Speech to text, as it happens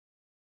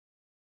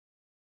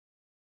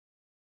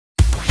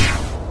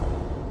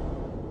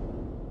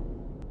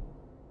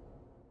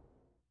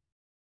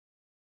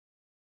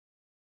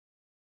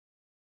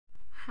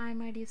Hi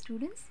my dear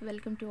students,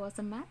 welcome to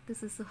Awesome Math. This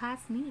is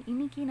Suhasini.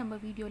 இன்னைக்கு நம்ம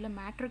வீடியோல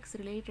matrix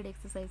related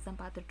exercise தான்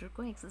பார்த்துட்டு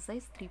இருக்கோம்.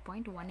 Exercise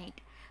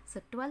 3.18.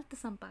 So 12th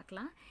sum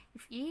பார்க்கலாம்.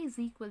 If A is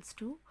equals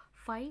to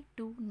 5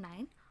 2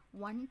 9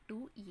 1 2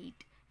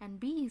 8 and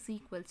B is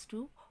equals to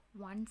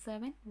 1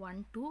 7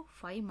 1 2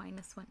 5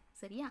 minus 1.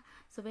 சரியா?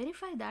 So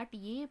verify that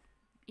A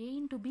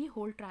into B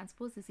whole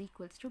transpose is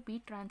equals to B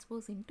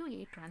transpose into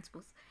A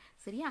transpose.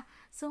 சரியா?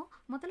 So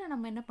முதல்ல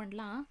நம்ம என்ன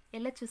பண்ணலாம்,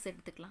 LHS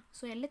எடுத்துக்கலாம்.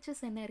 So LHS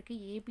என்ன இருக்கு,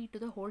 AB to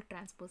the whole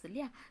transpose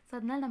இல்லையா? So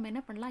அதனால நம்ம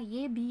என்ன பண்ணலாம்,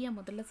 AB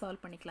முதல்ல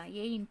சால்வ் பண்ணிக்கலாம்.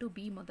 A into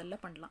B முதல்ல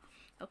பண்ணலாம்.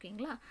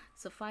 ஓகேங்களா?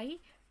 So 5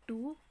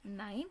 2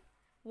 9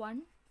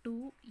 1 2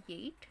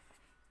 8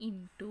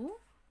 into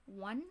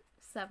 1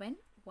 7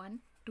 1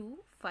 2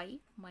 5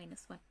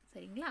 minus 1.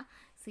 சரிங்களா?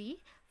 See,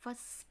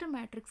 first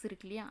matrix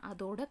இருக்கு இல்லையா,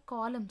 அதோட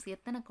columns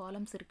எத்தனை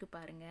columns இருக்கு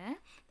பாருங்க.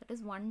 That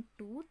is 1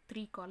 2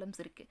 3 columns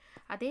இருக்கு.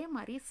 அதே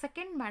மாதிரி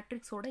second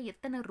matrix ஓட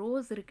எத்தனை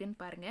rows இருக்குன்னு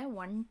பாருங்க.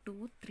 1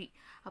 2 3.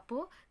 அப்போ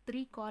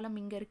 3 column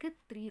இங்க இருக்கு,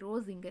 3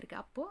 rows இங்க இருக்கு.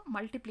 அப்போ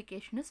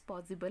multiplication is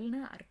possible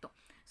னு அர்த்தம்.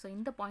 So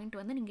இந்த point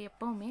வந்து நீங்க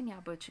எப்பவுமே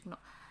ஞாபகம்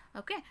வச்சுக்கணும்.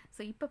 ஓகே,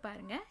 ஸோ இப்போ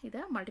பாருங்க,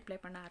 இதை மல்டிப்ளை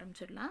பண்ண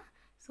ஆரம்பிச்சிடலாம்.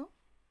 So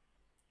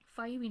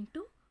 5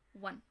 into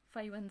 1,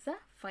 5 ones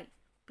are 5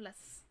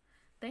 plus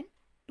then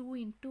 2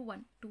 into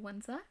 1, 2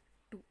 ones are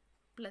 2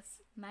 plus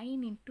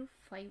 9 into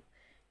 5,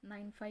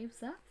 9 5s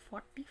are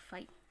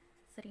 45.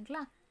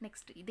 சரிங்களா?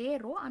 நெக்ஸ்ட் இதே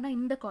ரோ ஆனால்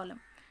இந்த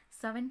காலம்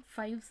 7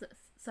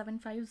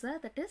 5s are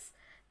that is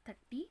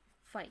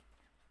 35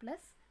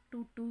 plus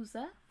 2 2s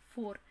are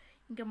 4.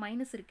 இங்கே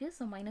மைனஸ் இருக்குது,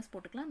 ஸோ மைனஸ்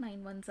போட்டுக்கலாம்.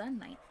 9 1s are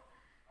 9.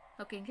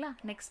 ஓகேங்களா?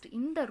 நெக்ஸ்ட்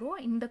இந்த ரோ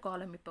இந்த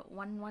காலம் இப்போ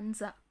 1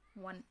 1s are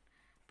 1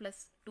 plus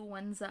 2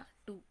 1s are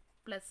 2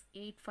 plus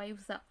 8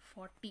 5s are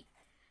 40.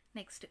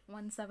 Next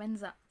 1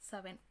 7s are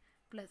 7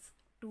 plus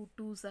 2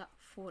 2s are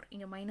 4.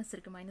 இங்கே மைனஸ்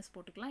இருக்குது, மைனஸ்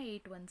போட்டுக்கலாம்.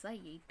 8 1s are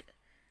 8.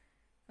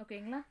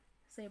 ஓகேங்களா?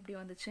 ஸோ எப்படி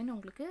வந்துச்சுன்னு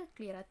உங்களுக்கு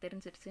கிளியராக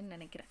தெரிஞ்சிருச்சுன்னு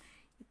நினைக்கிறேன்.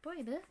 இப்போ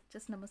இது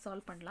ஜஸ்ட் நம்ம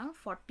சால்வ் பண்ணலாம்.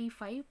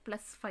 45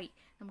 plus 5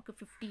 நமக்கு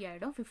 50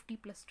 ஆகிடும். 50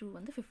 plus 2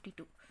 வந்து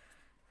 52.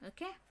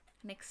 ஓகே,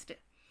 நெக்ஸ்ட்டு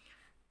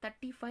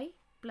 35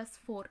 plus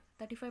 4,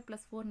 35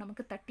 plus 4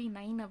 நமக்கு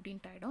 39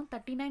 அப்படின்ட்டு ஆகிடும்.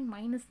 39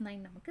 minus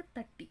 9 நமக்கு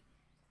 30.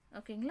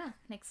 ஓகேங்களா?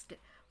 Next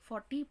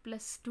 40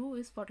 plus 2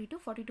 is 42,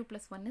 42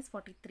 plus 1 is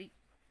 43.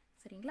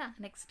 சரிங்களா?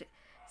 நெக்ஸ்ட்டு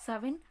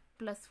 7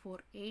 plus 4,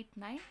 8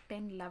 9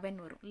 10 11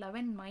 வரும்.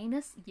 11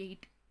 minus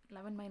 8,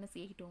 11 minus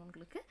 8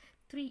 உங்களுக்கு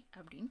 3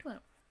 அப்படின்ட்டு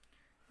வரும்.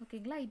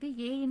 ஓகேங்களா? இது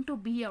A into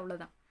B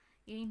அவ்வளோதான்.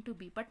 A into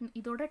B. பட்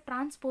இதோட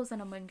டிரான்ஸ்போஸை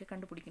நம்ம இங்கே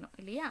கண்டுபிடிக்கணும்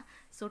இல்லையா?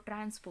 ஸோ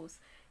டிரான்ஸ்போஸ்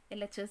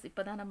LHS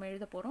இப்போ தான் நம்ம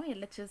எழுத போகிறோம்.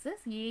 LHS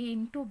is A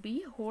into B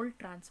whole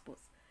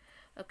transpose.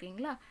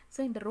 ஓகேங்களா? ஸோ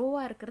இந்த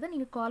ரோவாக இருக்கிறத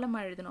நீங்கள்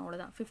காலமாக எழுதணும்,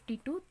 அவ்வளோதான்.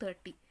 52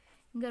 30.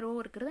 இங்கே ரோ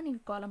இருக்கிறத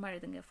நீங்கள் காலமாக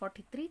எழுதுங்க.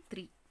 43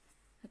 3.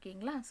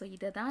 ஓகேங்களா? ஸோ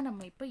இதை தான்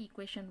நம்ம இப்போ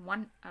ஈக்குவேஷன்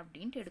 1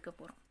 அப்படின்ட்டு எடுக்க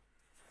போகிறோம்.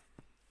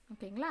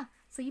 ஓகேங்களா?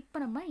 ஸோ இப்போ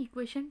நம்ம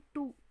ஈக்குவேஷன்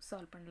 2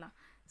 சால்வ் பண்ணலாம்.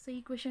 ஸோ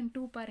ஈக்குவேஷன்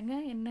 2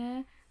 பாருங்கள் என்ன,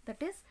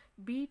 that is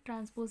B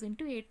transpose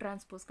into A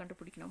transpose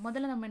கண்டுபிடிக்கணும்.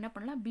 முதல்ல நம்ம என்ன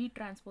பண்ணலாம், B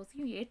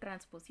டிரான்ஸ்போஸையும் A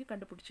டிரான்ஸ்போஸையும்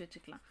கண்டுபிடிச்சி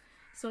வச்சுக்கலாம்.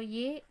 ஸோ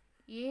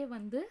A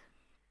வந்து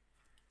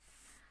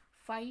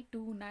 5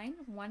 2 9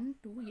 1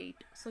 2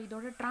 8. ஸோ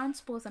இதோட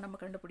டிரான்ஸ்போஸை நம்ம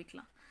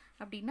கண்டுபிடிக்கலாம்.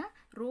 அப்படின்னா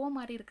ரோ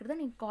மாதிரி இருக்கிறத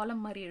நீங்கள்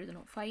காலம் மாதிரி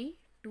எழுதணும். 5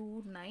 2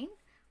 9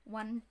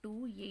 1 2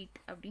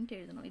 8 அப்படின்ட்டு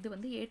எழுதணும். இது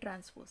வந்து A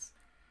transpose.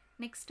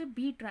 Next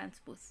B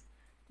transpose.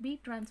 B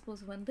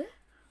transpose வந்து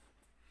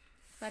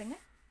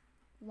பாருங்கள்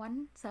 1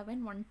 7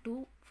 1 2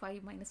 5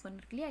 minus 1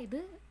 இருக்கு இல்லையா,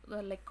 இது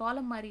லைக்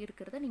காலம் மாதிரி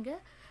இருக்கிறத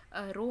நீங்கள்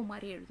ரோ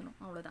மாதிரி எழுதணும்,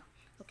 அவ்வளோதான்.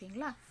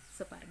 ஓகேங்களா?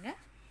 ஸோ பாருங்கள்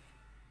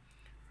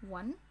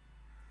 1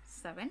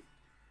 7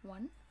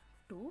 1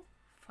 2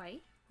 5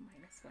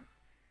 minus 1.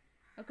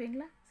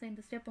 ஓகேங்களா? ஸோ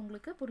இந்த ஸ்டெப்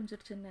உங்களுக்கு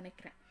புரிஞ்சிருச்சுன்னு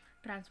நினைக்கிறேன்.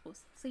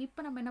 டிரான்ஸ்போஸ். ஸோ இப்போ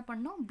நம்ம என்ன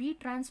பண்ணோம், B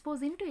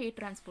transpose into A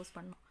transpose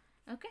பண்ணோம்.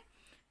 ஓகே,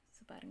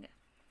 ஸோ பாருங்கள்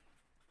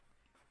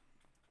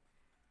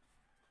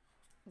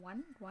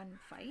 1 1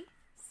 5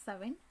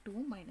 7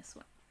 2 minus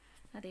 1.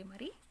 அதே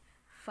மாதிரி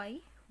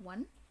 5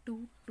 1 2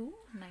 2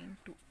 9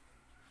 2.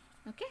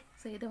 ஓகே,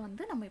 ஸோ இதை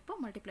வந்து நம்ம இப்போ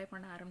மல்டிப்ளை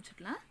பண்ண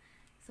ஆரம்பிச்சிடலாம்.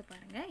 ஸோ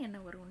பாருங்கள் என்ன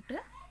வரும்ன்ட்டு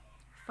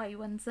 5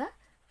 1s are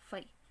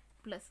 5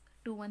 plus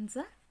 2 1s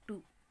are 2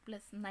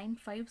 plus 9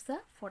 5s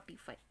are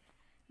 45.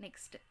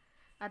 Next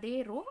அதே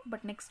ரோ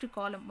பட் நெக்ஸ்ட்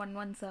காலம் 1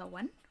 1s are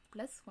 1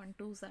 plus 1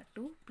 2s are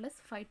 2 plus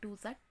 5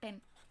 2s are 10.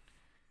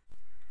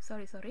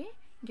 Sorry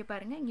இங்கே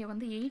பாருங்கள், இங்கே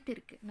வந்து 8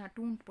 இருக்குது, நான்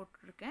 2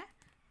 போட்டுருக்கேன்.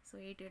 ஸோ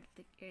 8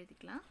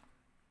 எழுதிக்கலாம்.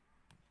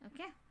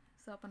 ஓகே,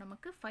 ஸோ அப்போ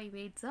நமக்கு 5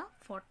 8s are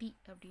 40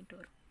 அப்படின்ட்டு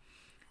வரும்.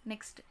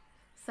 Next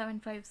 7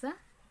 5s are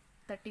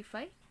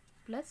 35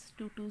 plus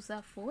 2 2s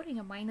are 4.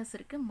 இங்கே மைனஸ்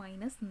இருக்குது,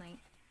 minus 9.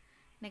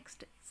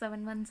 Next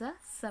 7 1s are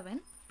 7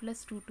 plus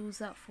 2 2s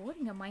are 4.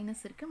 இங்கே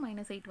மைனஸ் இருக்குது,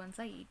 minus 8 1s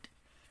are 8.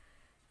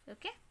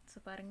 Okay, so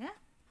பாருங்கள்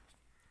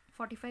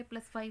 45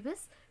 plus 5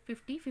 is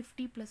 50,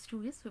 50 plus 2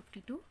 is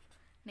 52.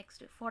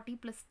 Next 40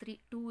 plus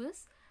 2 is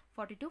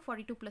 42,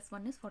 42 plus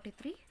 1 is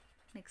 43.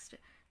 Next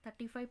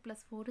 35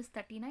 plus 4 is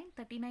 39,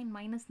 39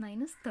 minus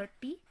 9 is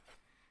 30.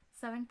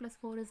 7 plus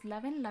 4 is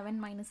 11, 11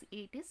 minus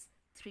 8 is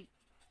 3.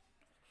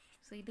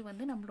 So இது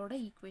வந்து நம்மளோட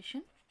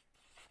equation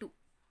 2.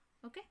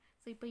 Okay,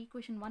 so இப்போ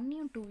equation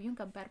 1ஐயும் 2ஐயும்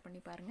compare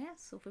பண்ணி பாருங்கள்.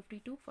 So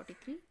 52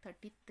 43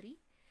 33.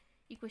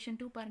 Equation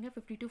 2 பாருங்கள்,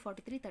 52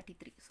 43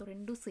 33. So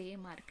ரெண்டும்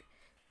சேமாக இருக்குது.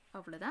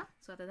 அவ்வளோதான்.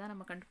 ஸோ அதை தான்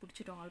நம்ம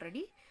கண்டுபிடிச்சிட்டோம்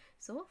already.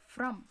 So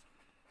from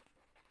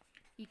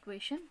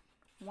equation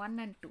 1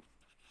 and 2,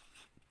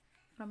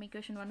 from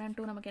equation 1 and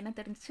 2 நமக்கு என்ன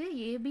தெரிஞ்சிச்சு?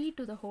 AB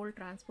to the whole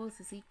transpose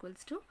is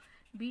equals to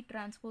B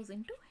transpose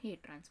into A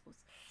transpose.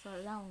 So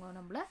அதுதான் அவங்க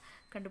நம்மளை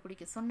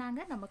கண்டுபிடிக்க சொன்னாங்க,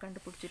 நம்ம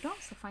கண்டுபிடிச்சிட்டோம்.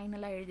 ஸோ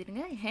ஃபைனலாக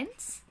எழுதிடுங்க,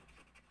 hence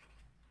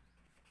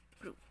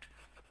proved.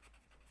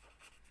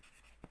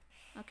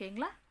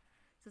 ஓகேங்களா?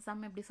 ஸோ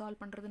சம் எப்படி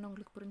சால்வ் பண்ணுறதுன்னு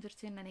உங்களுக்கு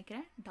புரிஞ்சிருச்சுன்னு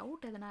நினைக்கிறேன்.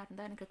 டவுட் எதனா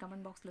இருந்தால் எனக்கு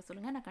கமெண்ட் பாக்ஸில்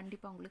சொல்லுங்கள், நான்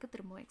கண்டிப்பாக உங்களுக்கு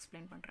திரும்பவும்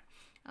எக்ஸ்பிளைன் பண்ணுறேன்.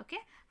 ஓகே,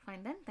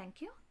 ஃபைன் தென்.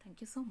 Thank you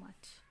so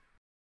much.